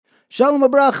Shalom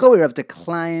Abracha, we're up to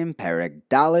Clayim, Perek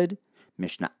Daled,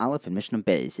 Mishnah Aleph and Mishnah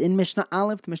Beis. In Mishnah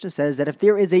Aleph, the Mishnah says that if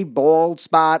there is a bald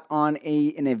spot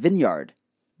in a vineyard,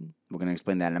 we're going to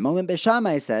explain that in a moment.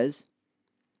 Shammai says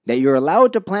that you're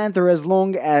allowed to plant there as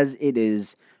long as it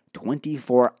is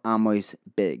 24 amos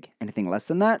big. Anything less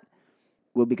than that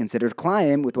will be considered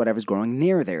Clayim with whatever's growing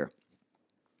near there.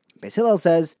 Beis Hillel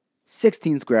says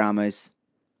 16 square amos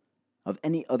of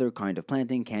any other kind of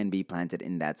planting can be planted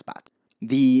in that spot.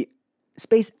 The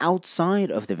space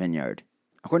outside of the vineyard,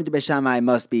 according to Beis Shammai,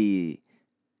 must be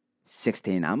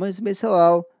 16 amos. Beis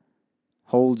Hillel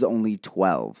holds only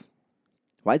 12.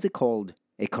 Why is it called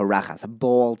a karachas, a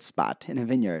bald spot in a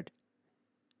vineyard?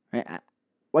 Right?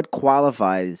 What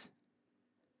qualifies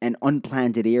an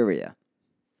unplanted area?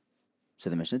 So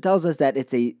the Mishnah tells us that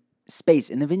it's a space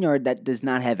in the vineyard that does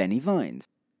not have any vines.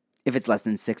 If it's less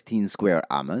than 16 square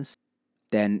amos,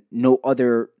 then no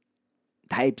other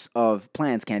types of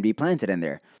plants can be planted in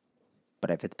there.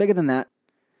 But if it's bigger than that,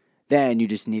 then you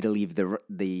just need to leave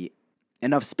the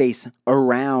enough space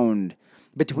around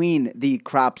between the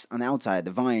crops on the outside,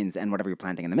 the vines, and whatever you're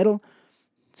planting in the middle,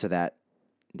 so that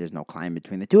there's no climb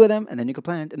between the two of them, and then you can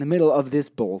plant in the middle of this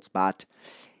bold spot.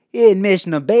 In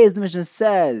Mishnah Beis, the Mishnah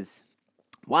says,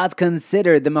 what's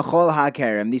considered the mechol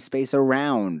hakerem, the space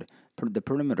around the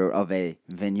perimeter of a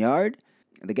vineyard?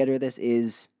 The getter of this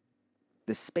is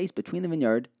the space between the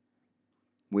vineyard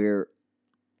where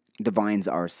the vines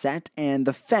are set and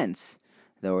the fence,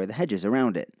 or the hedges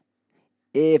around it.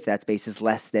 If that space is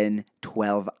less than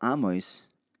 12 amos,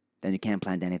 then you can't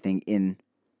plant anything in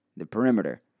the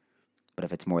perimeter. But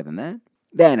if it's more than that,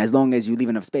 then as long as you leave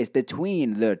enough space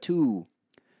between the two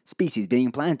species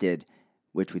being planted,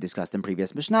 which we discussed in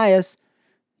previous Mishnayos,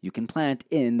 you can plant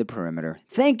in the perimeter.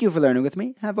 Thank you for learning with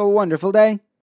me. Have a wonderful day.